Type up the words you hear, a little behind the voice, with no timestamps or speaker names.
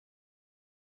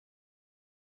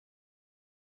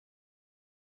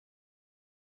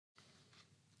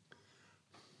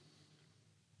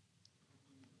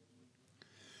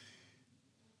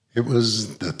It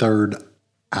was the third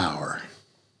hour.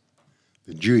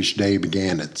 The Jewish day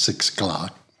began at 6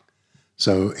 o'clock,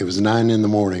 so it was 9 in the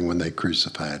morning when they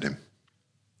crucified him.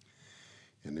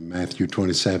 And in Matthew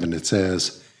 27 it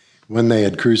says, when they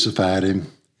had crucified him,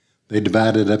 they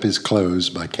divided up his clothes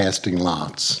by casting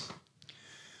lots.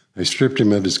 They stripped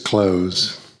him of his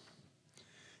clothes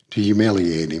to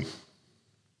humiliate him.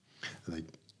 They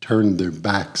turned their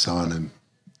backs on him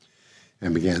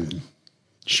and began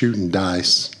shooting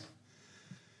dice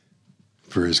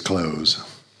for his clothes.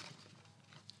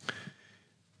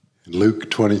 In Luke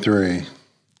 23,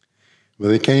 when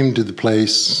they came to the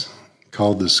place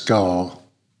called the Skull,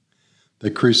 they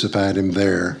crucified him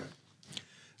there,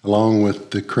 along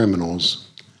with the criminals,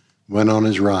 one on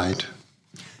his right,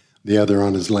 the other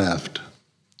on his left.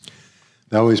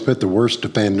 They always put the worst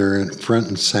offender in front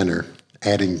and center,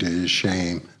 adding to his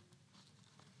shame.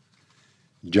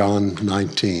 John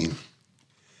 19.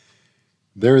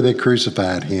 There they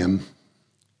crucified him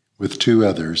with 2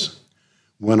 others,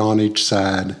 one on each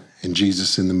side and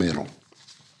Jesus in the middle.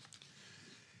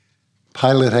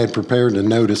 Pilate had prepared a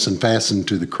notice and fastened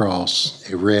to the cross.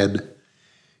 It read,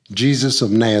 Jesus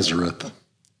of Nazareth,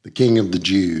 the King of the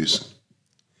Jews.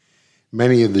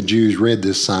 Many of the Jews read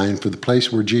this sign, for the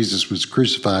place where Jesus was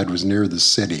crucified was near the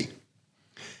city,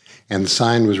 and the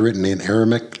sign was written in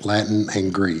Aramaic, Latin,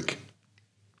 and Greek.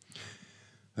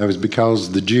 That was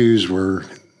because the Jews were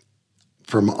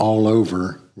from all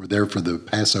over, were there for the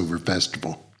Passover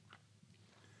festival.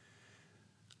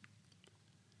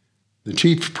 The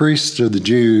chief priests of the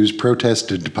Jews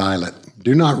protested to Pilate,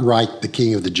 do not write the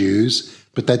King of the Jews,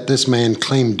 but that this man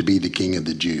claimed to be the King of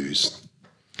the Jews.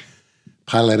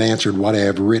 Pilate answered, what I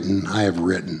have written, I have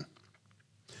written.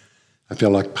 I feel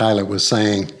like Pilate was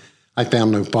saying, I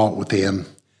found no fault with him,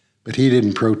 but he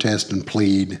didn't protest and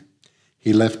plead.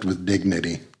 He left with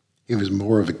dignity. He was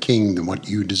more of a king than what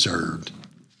you deserved.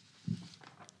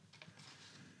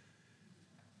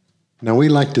 Now, we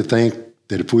like to think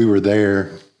that if we were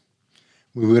there,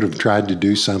 we would have tried to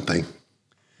do something,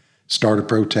 start a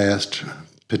protest,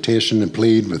 petition and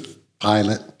plead with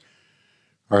Pilate,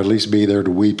 or at least be there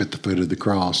to weep at the foot of the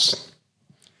cross.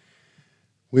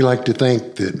 We like to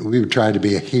think that we would try to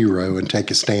be a hero and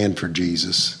take a stand for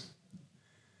Jesus.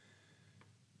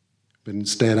 But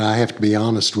instead, I have to be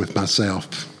honest with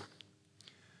myself.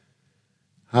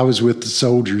 I was with the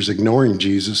soldiers ignoring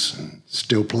Jesus and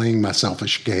still playing my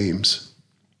selfish games.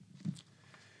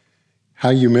 How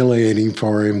humiliating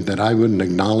for him that I wouldn't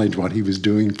acknowledge what he was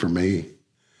doing for me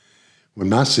when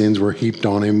my sins were heaped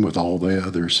on him with all the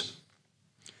others.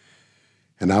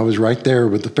 And I was right there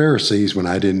with the Pharisees when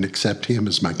I didn't accept him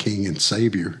as my King and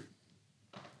Savior.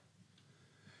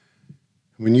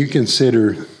 When you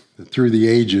consider that through the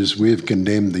ages we have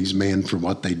condemned these men for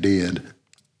what they did,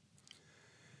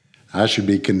 I should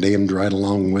be condemned right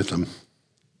along with them.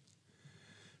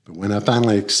 But when I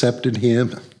finally accepted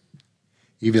him,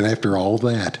 even after all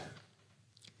that,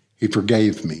 he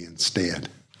forgave me instead.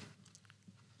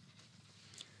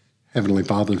 Heavenly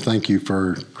Father, thank you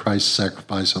for Christ's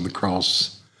sacrifice on the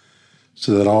cross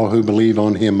so that all who believe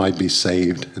on him might be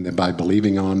saved, and that by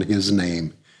believing on his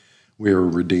name, we are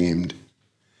redeemed.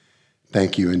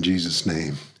 Thank you in Jesus'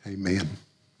 name. Amen.